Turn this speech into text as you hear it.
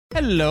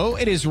Hello,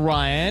 it is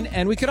Ryan,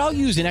 and we could all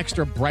use an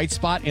extra bright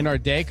spot in our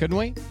day, couldn't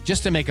we?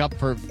 Just to make up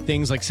for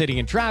things like sitting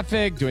in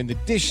traffic, doing the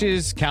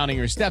dishes, counting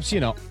your steps,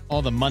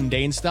 all the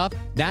mundane stuff.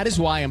 That is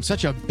why I'm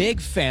such a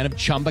big fan of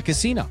Chumba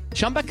Casino.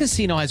 Chumba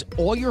Casino has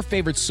all your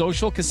favorite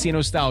social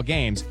casino-style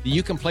games that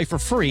you can play for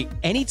free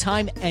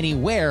anytime,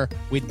 anywhere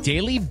with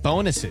daily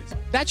bonuses.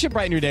 That should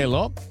brighten your day a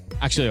little.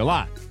 Actually, a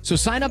lot. So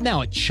sign up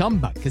now at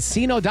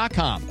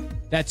ChumbaCasino.com.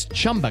 That's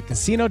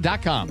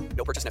ChumbaCasino.com.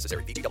 No purchase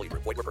necessary. VGW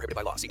Group. Void where prohibited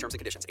by law. See terms and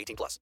conditions.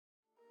 18+.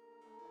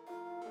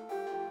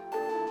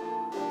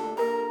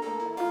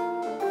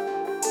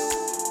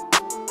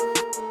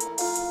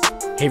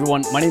 Hey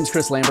everyone, my name is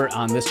Chris Lambert.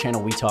 On this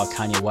channel, we talk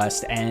Kanye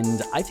West,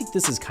 and I think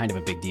this is kind of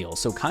a big deal.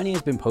 So Kanye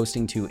has been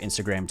posting to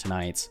Instagram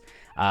tonight.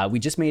 We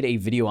just made a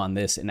video on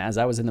this, and as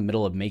I was in the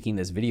middle of making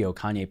this video,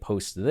 Kanye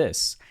posts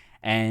this,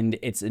 and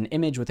it's an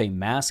image with a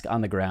mask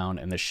on the ground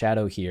and the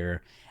shadow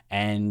here.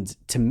 And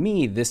to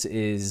me, this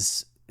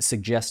is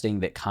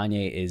suggesting that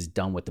Kanye is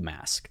done with the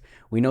mask.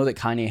 We know that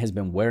Kanye has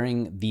been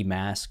wearing the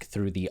mask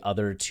through the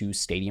other two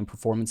stadium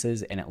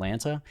performances in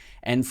Atlanta.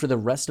 And for the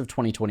rest of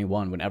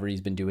 2021, whenever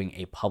he's been doing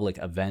a public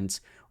event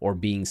or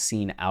being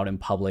seen out in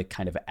public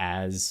kind of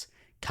as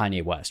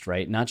Kanye West,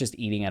 right? Not just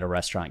eating at a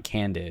restaurant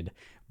candid,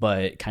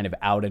 but kind of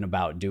out and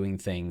about doing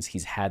things,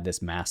 he's had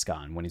this mask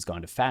on when he's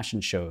gone to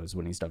fashion shows,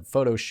 when he's done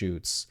photo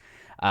shoots.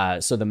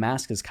 So the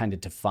mask has kind of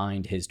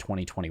defined his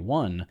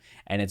 2021,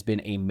 and it's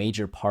been a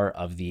major part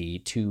of the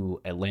two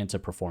Atlanta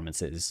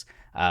performances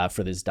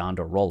for this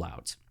DONDA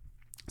rollout.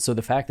 So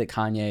the fact that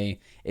Kanye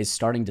is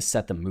starting to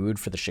set the mood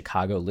for the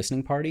Chicago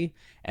listening party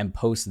and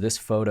post this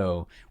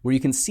photo where you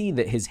can see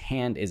that his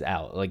hand is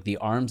out, like the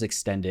arms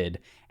extended,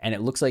 and it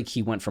looks like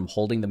he went from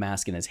holding the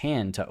mask in his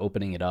hand to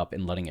opening it up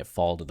and letting it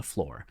fall to the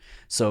floor.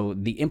 So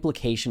the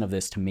implication of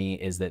this to me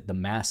is that the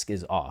mask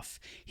is off.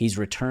 He's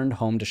returned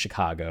home to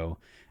Chicago,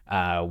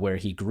 where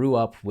he grew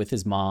up with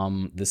his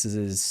mom. This is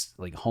his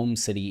home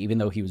city. Even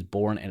though he was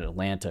born in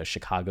Atlanta,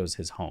 Chicago's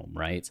his home,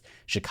 right?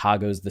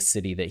 Chicago's the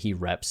city that he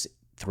reps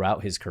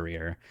throughout his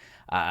career.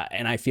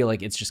 And I feel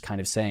like it's just kind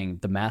of saying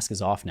the mask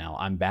is off now.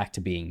 I'm back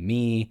to being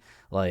me.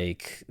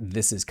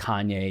 This is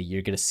Kanye.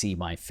 You're going to see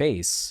my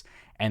face.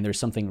 And there's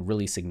something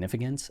really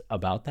significant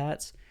about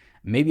that.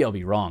 Maybe I'll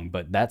be wrong,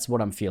 but that's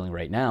what I'm feeling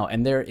right now.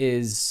 And there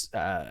is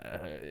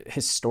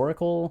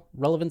historical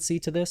relevancy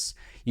to this.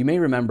 You may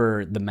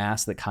remember the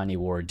mask that Kanye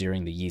wore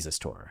during the Yeezus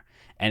tour,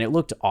 and it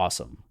looked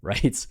awesome,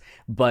 right?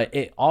 But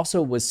it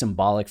also was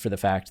symbolic for the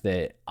fact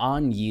that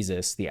on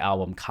Yeezus, the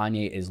album,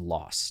 Kanye is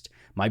lost.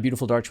 My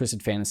Beautiful Dark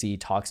Twisted Fantasy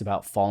talks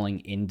about falling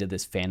into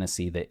this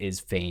fantasy that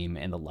is fame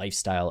and the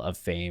lifestyle of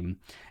fame.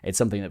 It's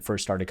something that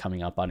first started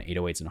coming up on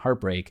 808s and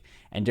Heartbreak.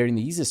 And during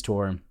the Yeezus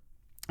tour,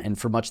 and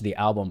for much of the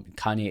album,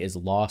 Kanye is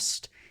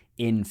lost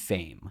in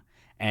fame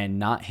and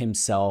not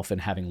himself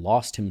and having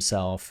lost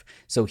himself.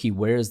 So he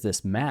wears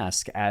this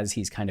mask as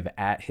he's kind of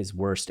at his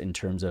worst in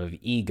terms of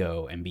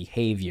ego and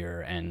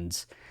behavior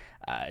and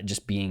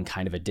just being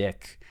kind of a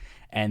dick.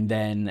 And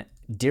then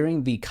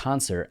during the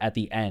concert at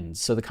the end,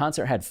 so the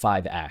concert had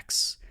 5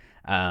 acts,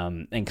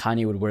 and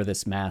Kanye would wear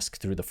this mask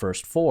through the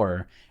first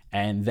 4.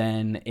 And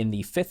then in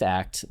the 5th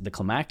act, the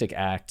climactic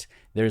act,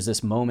 there's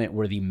this moment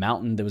where the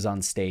mountain that was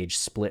on stage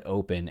split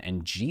open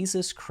and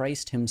Jesus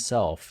Christ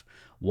himself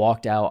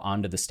walked out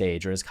onto the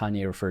stage, or as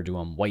Kanye referred to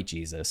him, White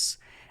Jesus.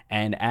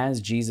 And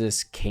as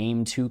Jesus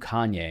came to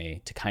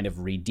Kanye to kind of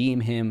redeem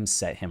him,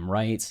 set him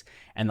right,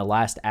 and the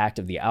last act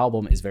of the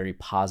album is very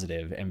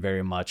positive and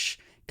very much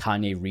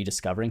Kanye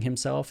rediscovering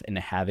himself and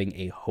having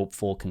a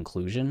hopeful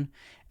conclusion.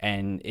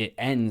 And it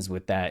ends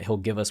with that he'll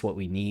give us what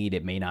we need.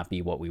 It may not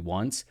be what we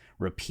want,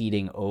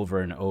 repeating over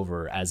and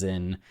over, as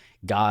in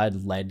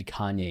God led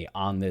Kanye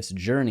on this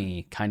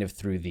journey kind of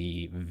through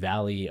the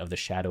valley of the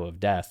shadow of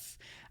death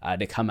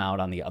to come out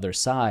on the other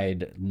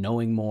side,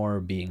 knowing more,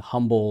 being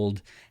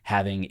humbled,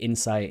 having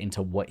insight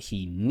into what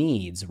he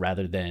needs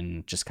rather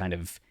than just kind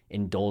of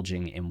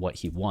indulging in what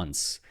he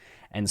wants.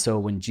 And so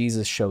when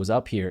Jesus shows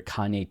up here,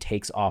 Kanye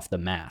takes off the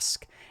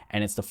mask.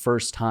 And it's the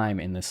first time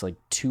in this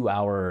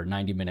 2-hour,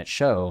 90-minute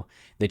show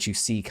that you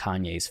see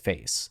Kanye's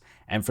face.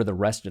 And for the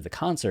rest of the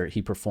concert,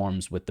 he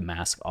performs with the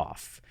mask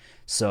off.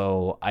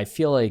 So I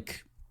feel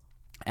like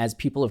as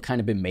people have kind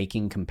of been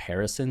making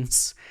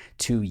comparisons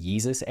to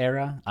Yeezus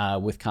era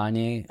with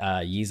Kanye,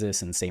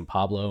 Yeezus and St.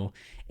 Pablo,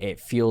 it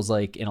feels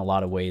like in a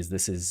lot of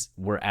ways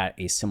we're at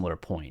a similar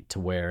point to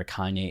where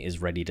Kanye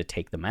is ready to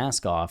take the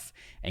mask off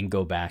and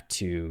go back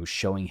to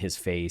showing his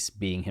face,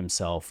 being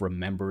himself,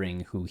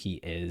 remembering who he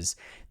is.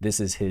 This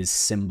is his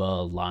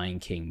Simba Lion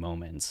King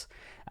moment.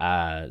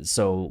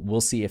 So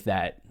we'll see if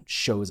that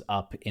shows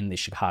up in the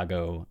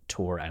Chicago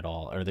tour at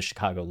all, or the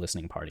Chicago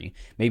listening party.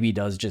 Maybe he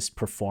does just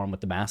perform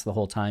with the mask the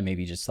whole time.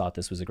 Maybe he just thought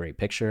this was a great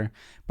picture.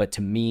 But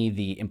to me,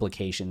 the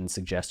implication,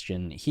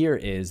 suggestion here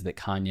is that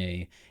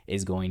Kanye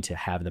is going to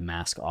have the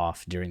mask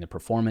off during the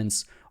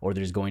performance, or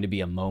there's going to be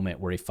a moment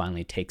where he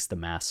finally takes the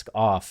mask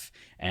off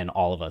and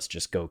all of us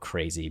just go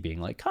crazy being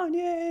like,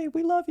 Kanye,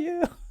 we love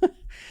you.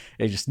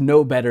 It's just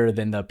no better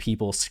than the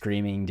people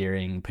screaming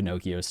during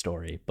Pinocchio's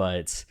story.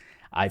 But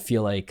I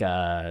feel like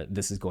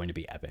this is going to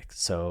be epic.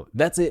 So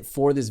that's it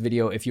for this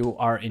video. If you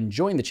are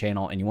enjoying the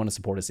channel and you want to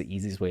support us, the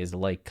easiest way is to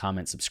like,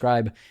 comment,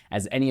 subscribe,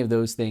 as any of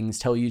those things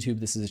tell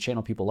YouTube this is a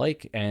channel people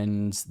like,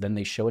 and then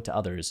they show it to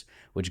others,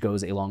 which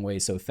goes a long way.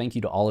 So thank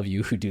you to all of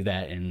you who do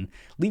that and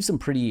leave some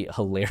pretty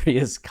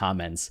hilarious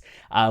comments.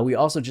 We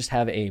also just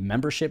have a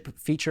membership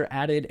feature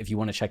added. If you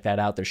want to check that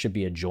out, there should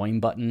be a join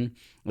button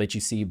that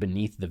you see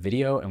beneath the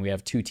video, and we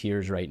have 2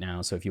 tiers right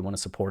now. So if you want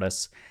to support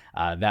us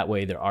that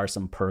way, there are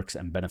some perks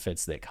and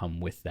benefits that come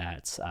with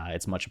that.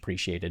 It's much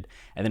appreciated.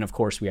 And then of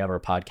course we have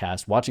our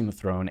podcast, Watching the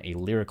Throne, a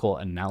lyrical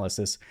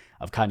analysis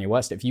of Kanye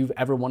West. If you've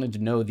ever wanted to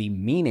know the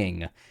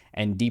meaning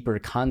and deeper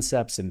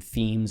concepts and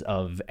themes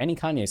of any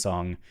Kanye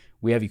song,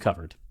 we have you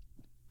covered.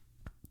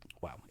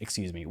 Wow,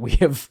 excuse me. We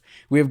have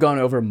gone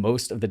over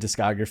most of the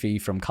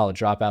discography from College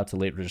Dropout to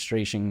Late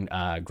Registration,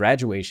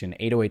 Graduation,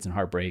 808s and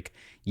Heartbreak,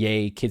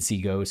 Yay, Kids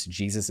See Ghosts,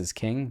 Jesus is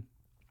King.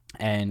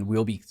 And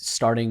we'll be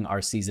starting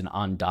our season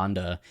on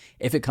Donda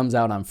if it comes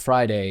out on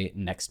Friday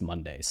next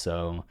Monday.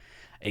 So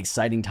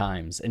exciting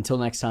times. Until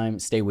next time,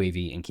 stay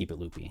wavy and keep it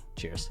loopy.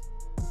 Cheers.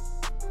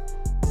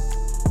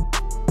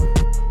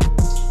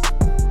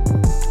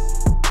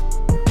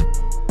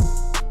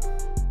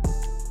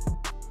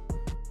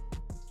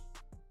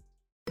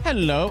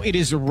 Hello, it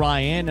is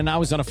Ryan, and I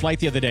was on a flight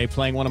the other day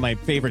playing one of my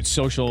favorite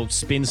social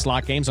spin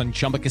slot games on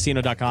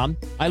ChumbaCasino.com.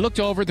 I looked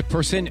over at the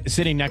person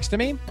sitting next to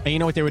me, and you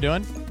know what they were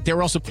doing? They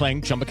were also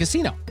playing Chumba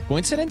Casino.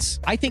 Coincidence?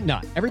 I think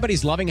not.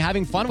 Everybody's loving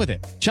having fun with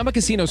it. Chumba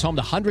Casino is home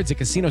to hundreds of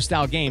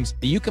casino-style games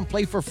that you can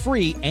play for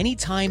free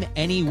anytime,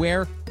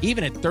 anywhere,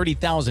 even at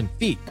 30,000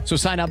 feet. So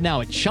sign up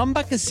now at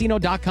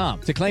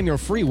ChumbaCasino.com to claim your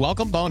free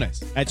welcome bonus.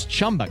 That's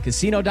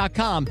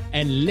ChumbaCasino.com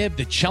and live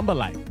the Chumba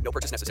life. No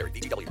purchase necessary.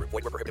 VGW Group.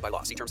 Void where prohibited by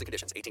law. See terms and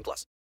conditions. 18+.